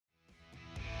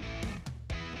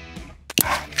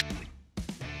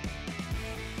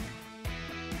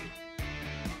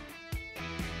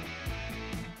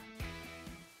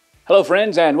Hello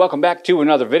friends, and welcome back to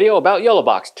another video about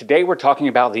YOLOBOX. Today we're talking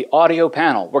about the audio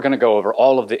panel. We're going to go over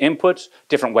all of the inputs,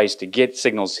 different ways to get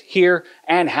signals here,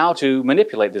 and how to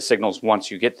manipulate the signals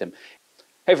once you get them.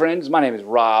 Hey friends, my name is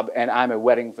Rob, and I'm a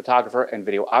wedding photographer and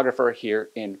videographer here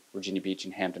in Virginia Beach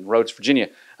and Hampton Roads, Virginia.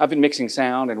 I've been mixing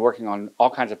sound and working on all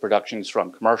kinds of productions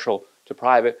from commercial to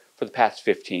private for the past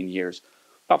 15 years.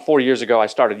 About 4 years ago I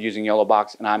started using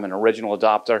YOLOBOX, and I'm an original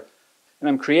adopter, and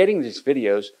I'm creating these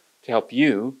videos to help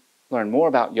you learn more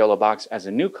about YOLOBOX as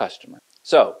a new customer.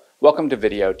 So, welcome to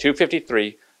video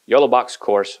 253, YOLOBOX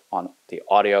course on the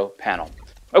audio panel.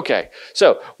 Okay,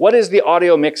 so what is the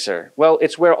audio mixer? Well,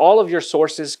 it's where all of your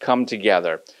sources come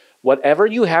together. Whatever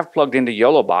you have plugged into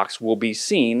YOLOBOX will be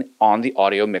seen on the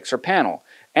audio mixer panel,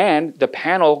 and the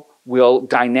panel will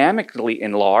dynamically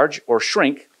enlarge or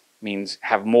shrink, means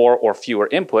have more or fewer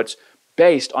inputs,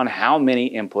 based on how many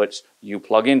inputs you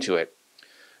plug into it.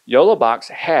 YOLOBOX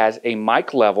has a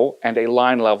mic level and a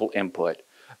line level input.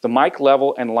 The mic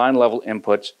level and line level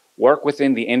inputs work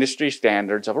within the industry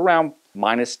standards of around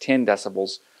minus 10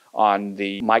 decibels on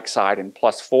the mic side and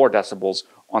plus 4 decibels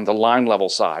on the line level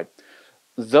side.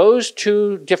 Those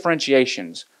two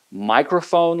differentiations,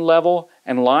 microphone level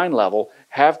and line level,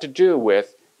 have to do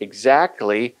with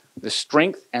exactly the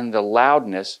strength and the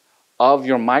loudness of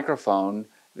your microphone,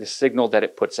 the signal that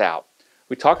it puts out.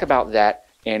 We talked about that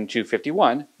in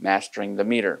 251, Mastering the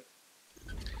Meter.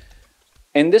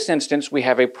 In this instance, we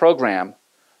have a program.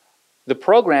 The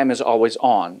program is always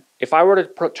on. If I were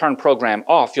to turn program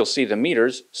off, you'll see the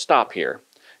meters stop here.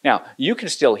 Now, you can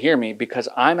still hear me because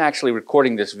I'm actually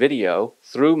recording this video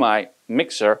through my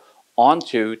mixer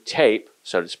onto tape,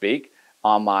 so to speak,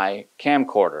 on my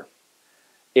camcorder.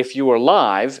 If you were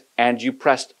live and you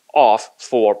pressed off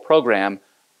for program,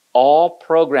 all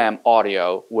program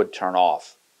audio would turn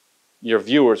off. Your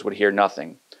viewers would hear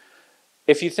nothing.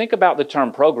 If you think about the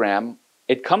term program,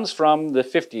 it comes from the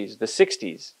 50s, the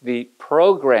 60s, the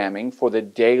programming for the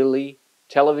daily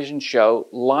television show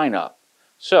lineup.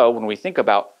 So when we think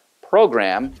about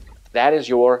program, that is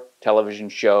your television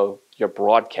show, your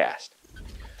broadcast.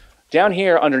 Down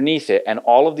here underneath it, and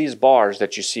all of these bars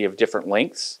that you see of different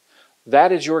lengths,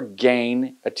 that is your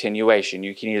gain attenuation.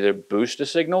 You can either boost a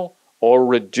signal or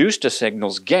reduce a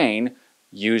signal's gain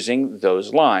using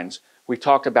those lines. We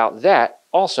talked about that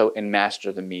also in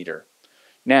Master the Meter.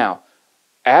 Now,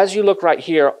 as you look right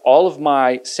here, all of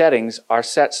my settings are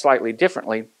set slightly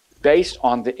differently based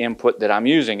on the input that I'm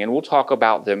using, and we'll talk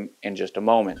about them in just a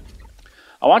moment.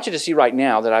 I want you to see right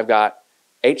now that I've got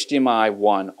HDMI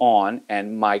 1 on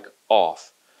and mic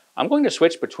off. I'm going to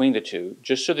switch between the two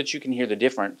just so that you can hear the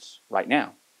difference right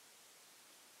now.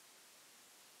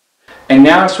 And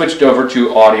now I've switched over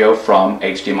to audio from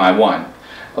HDMI 1.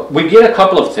 We get a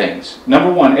couple of things. Number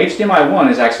one, HDMI 1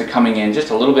 is actually coming in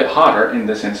just a little bit hotter in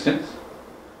this instance.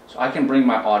 So I can bring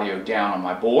my audio down on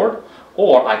my board,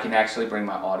 or I can actually bring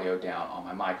my audio down on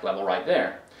my mic level right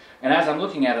there. And as I'm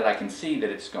looking at it, I can see that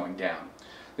it's going down.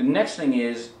 The next thing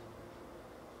is,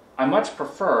 I much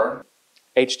prefer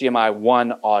HDMI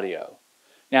 1 audio.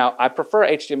 Now, I prefer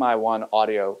HDMI 1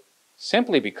 audio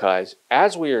simply because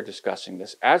as we are discussing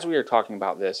this, as we are talking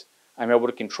about this, I'm able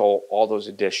to control all those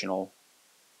additional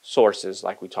sources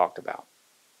like we talked about.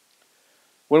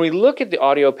 When we look at the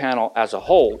audio panel as a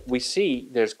whole, we see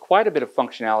there's quite a bit of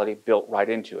functionality built right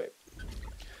into it.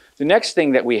 The next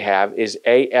thing that we have is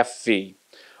AFV.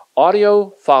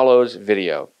 Audio follows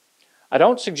video. I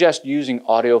don't suggest using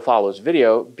audio follows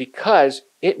video because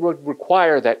it would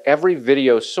require that every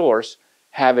video source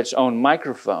have its own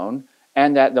microphone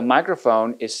and that the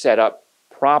microphone is set up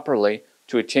properly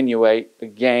to attenuate the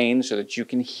gain so that you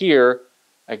can hear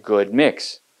a good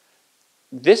mix.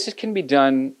 This can be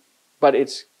done, but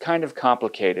it's kind of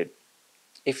complicated.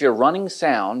 If you're running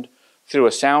sound through a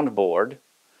soundboard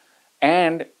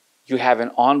and you have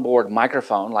an onboard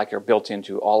microphone like you're built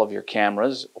into all of your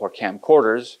cameras or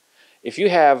camcorders, if you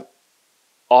have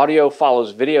audio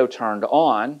follows video turned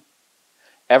on,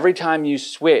 every time you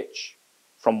switch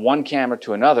from one camera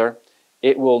to another,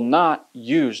 it will not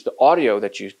use the audio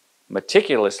that you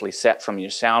meticulously set from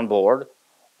your soundboard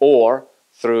or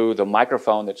through the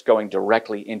microphone that's going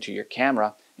directly into your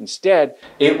camera. Instead,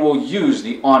 it will use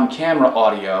the on-camera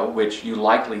audio, which you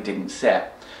likely didn't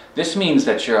set. This means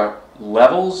that your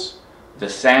levels, the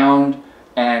sound,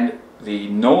 and the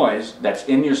noise that's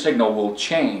in your signal will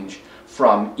change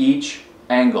from each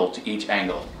angle to each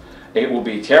angle. It will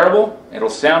be terrible, it'll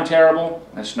sound terrible,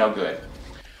 and it's no good.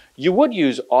 You would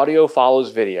use audio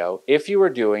follows video if you were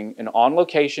doing an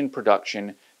on-location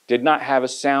production, did not have a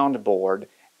soundboard,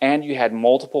 and you had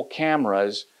multiple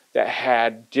cameras that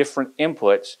had different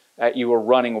inputs that you were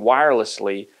running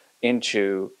wirelessly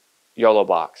into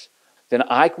YOLOBOX, then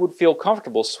I would feel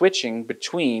comfortable switching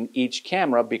between each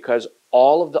camera because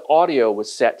all of the audio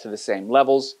was set to the same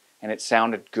levels and it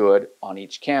sounded good on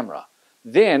each camera.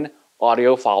 Then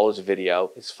audio follows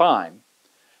video is fine.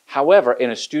 However, in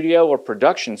a studio or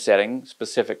production setting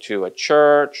specific to a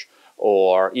church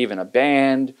or even a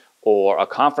band or a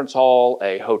conference hall,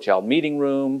 a hotel meeting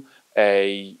room,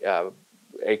 a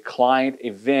client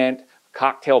event,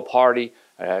 cocktail party,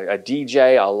 a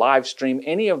DJ, a live stream,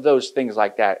 any of those things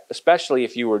like that, especially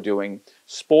if you were doing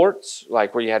sports,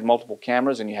 like where you had multiple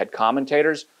cameras and you had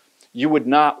commentators, you would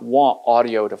not want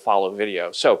audio to follow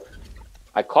video. So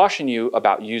I caution you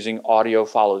about using audio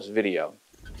follows video.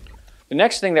 The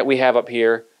next thing that we have up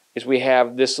here is we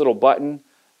have this little button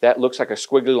that looks like a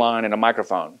squiggly line in a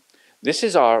microphone. This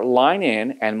is our line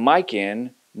in and mic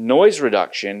in noise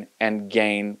reduction and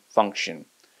gain function.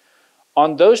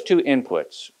 On those two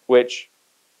inputs, which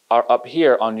are up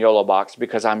here on YOLOBOX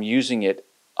because I'm using it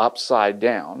upside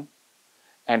down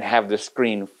and have the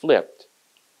screen flipped,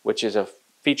 which is a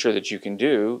feature that you can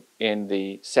do in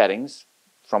the settings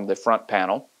from the front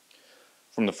panel,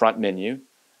 from the front menu.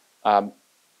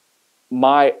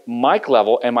 My mic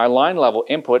level and my line level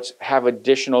inputs have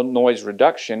additional noise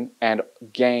reduction and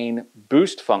gain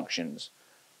boost functions.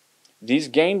 These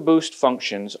gain boost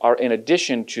functions are in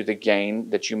addition to the gain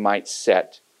that you might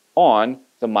set on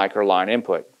the mic or line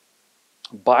input.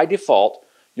 By default,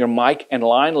 your mic and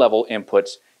line level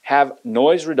inputs have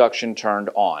noise reduction turned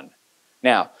on.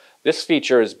 Now, this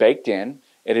feature is baked in.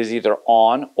 It is either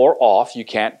on or off. You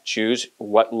can't choose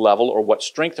what level or what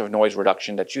strength of noise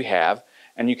reduction that you have,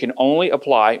 and you can only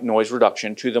apply noise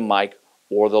reduction to the mic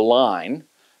or the line.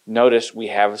 Notice we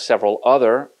have several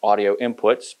other audio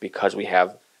inputs because we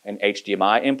have an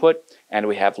HDMI input and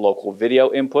we have local video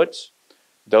inputs.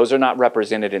 Those are not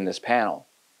represented in this panel.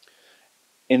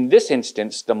 In this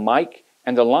instance, the mic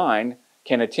and the line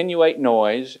can attenuate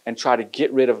noise and try to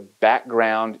get rid of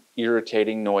background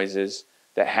irritating noises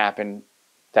that happen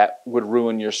that would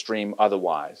ruin your stream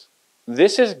otherwise.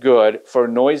 This is good for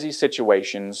noisy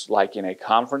situations like in a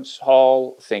conference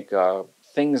hall, think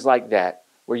things like that,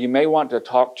 where you may want to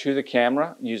talk to the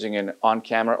camera using an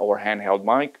on-camera or handheld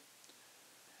mic,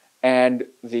 and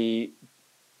the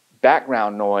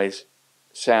background noise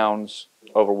sounds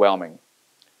overwhelming.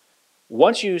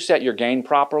 Once you set your gain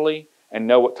properly and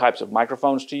know what types of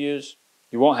microphones to use,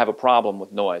 you won't have a problem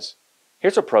with noise.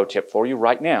 Here's a pro tip for you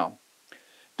right now.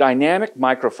 Dynamic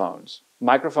microphones,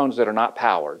 microphones that are not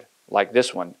powered, like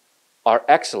this one, are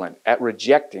excellent at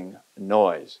rejecting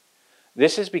noise.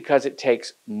 This is because it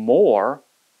takes more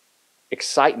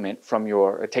excitement from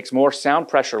it takes more sound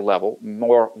pressure level,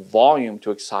 more volume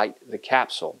to excite the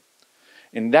capsule.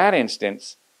 In that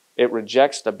instance, it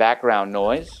rejects the background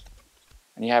noise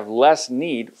and you have less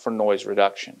need for noise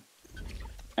reduction.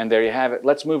 And there you have it.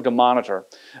 Let's move to monitor.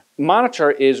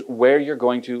 Monitor is where you're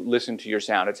going to listen to your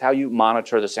sound. It's how you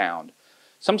monitor the sound.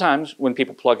 Sometimes when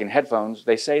people plug in headphones,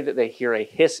 they say that they hear a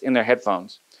hiss in their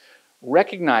headphones.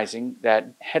 Recognizing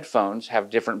that headphones have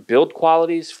different build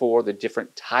qualities for the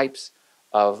different types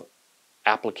of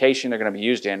application they're going to be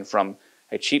used in, from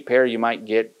a cheap pair you might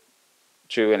get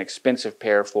to an expensive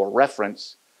pair for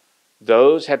reference,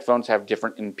 those headphones have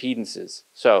different impedances.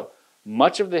 So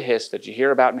much of the hiss that you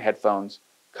hear about in headphones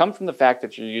come from the fact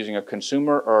that you're using a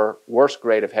consumer or worse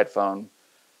grade of headphone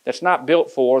that's not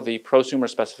built for the prosumer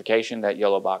specification that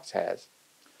YOLOBOX has.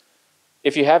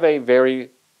 If you have a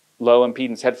very low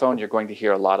impedance headphone, you're going to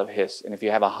hear a lot of hiss. And if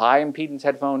you have a high impedance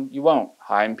headphone, you won't.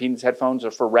 High impedance headphones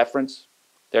are for reference.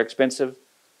 They're expensive.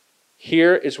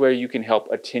 Here is where you can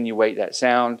help attenuate that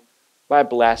sound by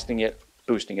blasting it,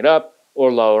 boosting it up,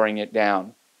 or lowering it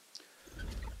down.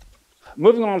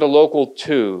 Moving on to local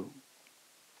 2.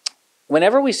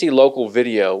 Whenever we see local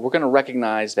video, we're going to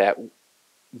recognize that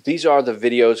these are the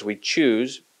videos we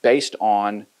choose based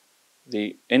on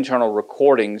the internal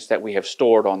recordings that we have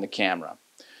stored on the camera.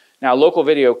 Now, local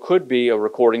video could be a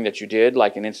recording that you did,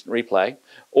 like an instant replay,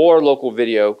 or local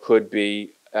video could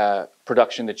be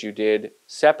production that you did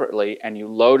separately and you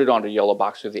loaded onto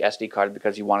YOLOBOX through the SD card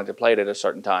because you wanted to play it at a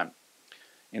certain time.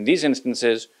 In these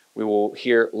instances, we will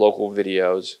hear local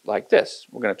videos like this.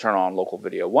 We're going to turn on local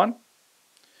video 1,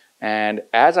 and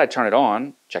as I turn it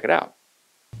on, check it out.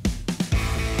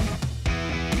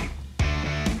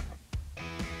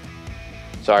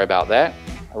 Sorry about that.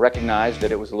 I recognized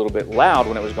that it was a little bit loud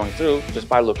when it was going through just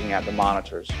by looking at the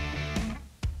monitors.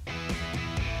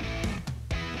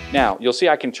 Now, you'll see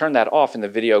I can turn that off and the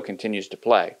video continues to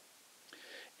play.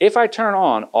 If I turn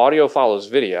on audio follows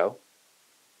video,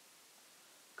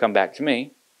 come back to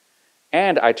me,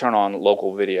 and I turn on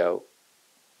local video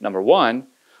number 1,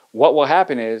 what will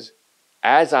happen is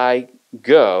As I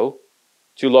go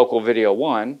to local video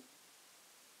 1,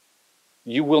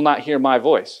 you will not hear my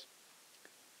voice.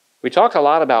 We talked a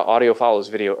lot about audio follows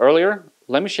video earlier.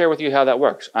 Let me share with you how that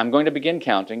works. I'm going to begin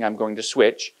counting, I'm going to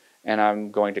switch, and I'm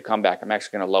going to come back. I'm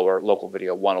actually going to lower local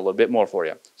video 1 a little bit more for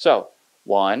you. So,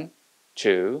 1,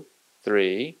 2,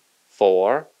 3,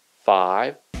 4,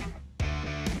 5,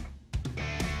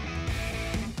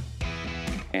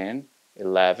 10,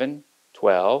 11,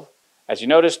 12. As you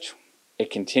noticed, it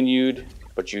continued,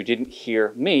 but you didn't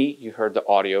hear me. You heard the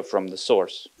audio from the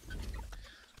source.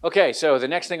 Okay, so the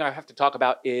next thing I have to talk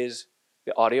about is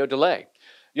the audio delay.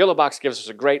 YOLOBOX gives us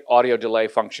a great audio delay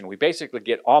function. We basically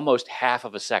get almost half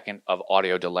of a second of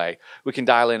audio delay. We can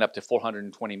dial in up to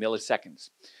 420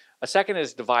 milliseconds. A second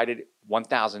is divided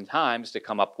 1,000 times to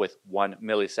come up with 1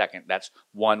 millisecond. That's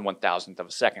 1/1000th of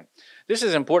a second. This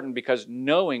is important because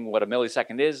knowing what a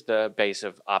millisecond is, the base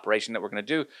of operation that we're going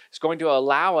to do, is going to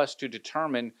allow us to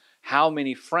determine how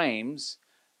many frames,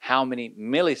 how many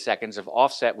milliseconds of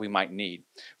offset we might need.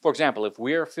 For example, if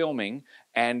we're filming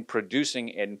and producing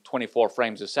in 24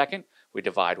 frames a second, we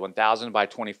divide 1,000 by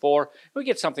 24, we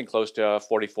get something close to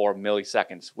 44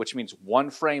 milliseconds, which means one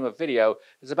frame of video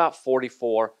is about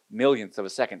 44 millionths of a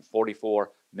second,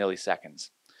 44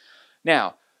 milliseconds.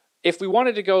 Now, if we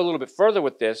wanted to go a little bit further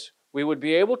with this, we would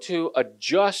be able to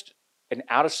adjust an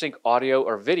out-of-sync audio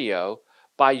or video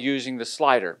by using the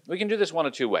slider. We can do this one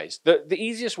of two ways. The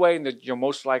easiest way, and that you'll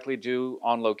most likely do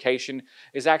on location,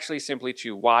 is actually simply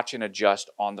to watch and adjust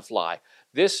on the fly.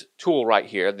 This tool right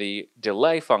here, the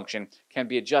delay function, can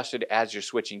be adjusted as you're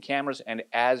switching cameras and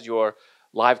as you're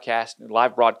live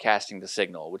broadcasting the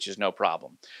signal, which is no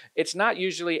problem. It's not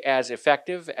usually as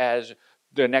effective as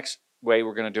the next way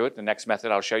we're going to do it, the next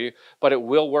method I'll show you, but it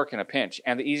will work in a pinch.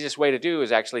 And the easiest way to do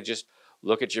is actually just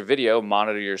look at your video,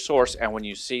 monitor your source, and when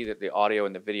you see that the audio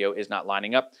and the video is not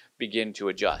lining up, begin to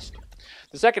adjust.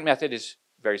 The second method is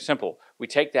very simple. We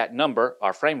take that number,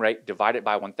 our frame rate, divide it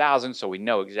by 1,000, so we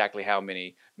know exactly how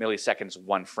many milliseconds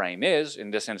one frame is. In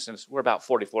this instance, we're about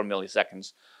 44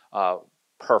 milliseconds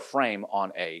per frame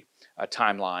on a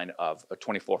timeline of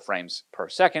 24 frames per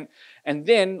second. And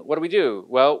then what do?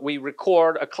 Well, we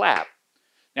record a clap.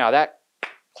 Now that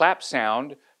clap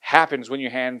sound happens when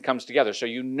your hand comes together. So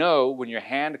you know when your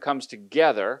hand comes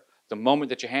together, the moment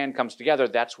that your hand comes together,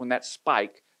 that's when that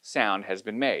spike sound has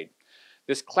been made.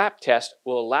 This clap test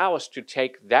will allow us to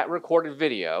take that recorded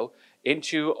video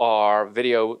into our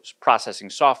video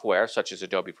processing software, such as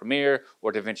Adobe Premiere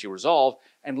or DaVinci Resolve,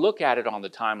 and look at it on the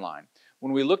timeline.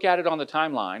 When we look at it on the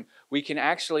timeline, we can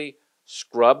actually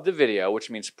scrub the video, which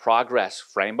means progress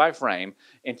frame by frame,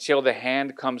 until the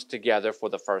hand comes together for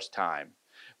the first time.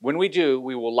 When we do,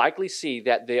 we will likely see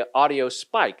that the audio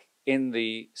spike in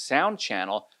the sound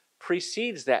channel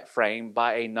precedes that frame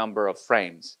by a number of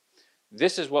frames.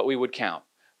 This is what we would count.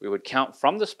 We would count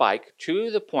from the spike to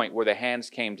the point where the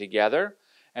hands came together,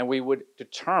 and we would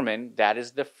determine that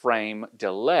is the frame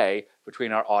delay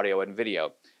between our audio and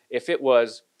video. If it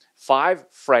was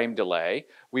 5-frame delay,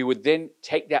 we would then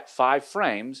take that 5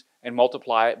 frames and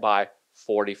multiply it by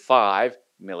 45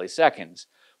 milliseconds.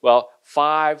 Well,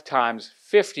 5 times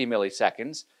 50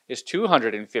 milliseconds is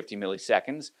 250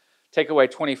 milliseconds. Take away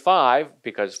 25,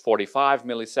 because 45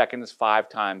 milliseconds, 5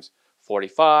 times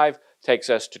 45,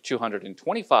 takes us to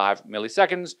 225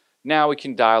 milliseconds. Now we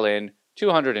can dial in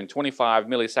 225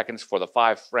 milliseconds for the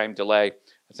 5-frame delay.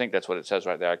 I think that's what it says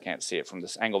right there. I can't see it from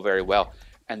this angle very well.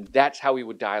 And that's how we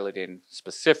would dial it in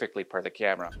specifically per the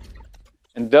camera.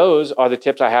 And those are the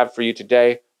tips I have for you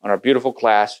today on our beautiful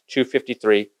class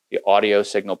 253, the audio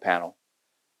signal panel.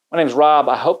 My name is Rob.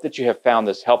 I hope that you have found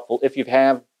this helpful. If you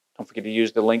have, don't forget to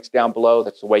use the links down below.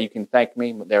 That's the way you can thank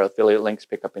me. There are affiliate links.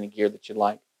 Pick up any gear that you'd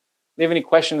like. Leave any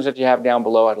questions that you have down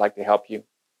below. I'd like to help you.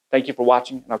 Thank you for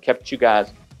watching, and I'll catch you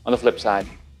guys on the flip side.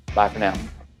 Bye for now.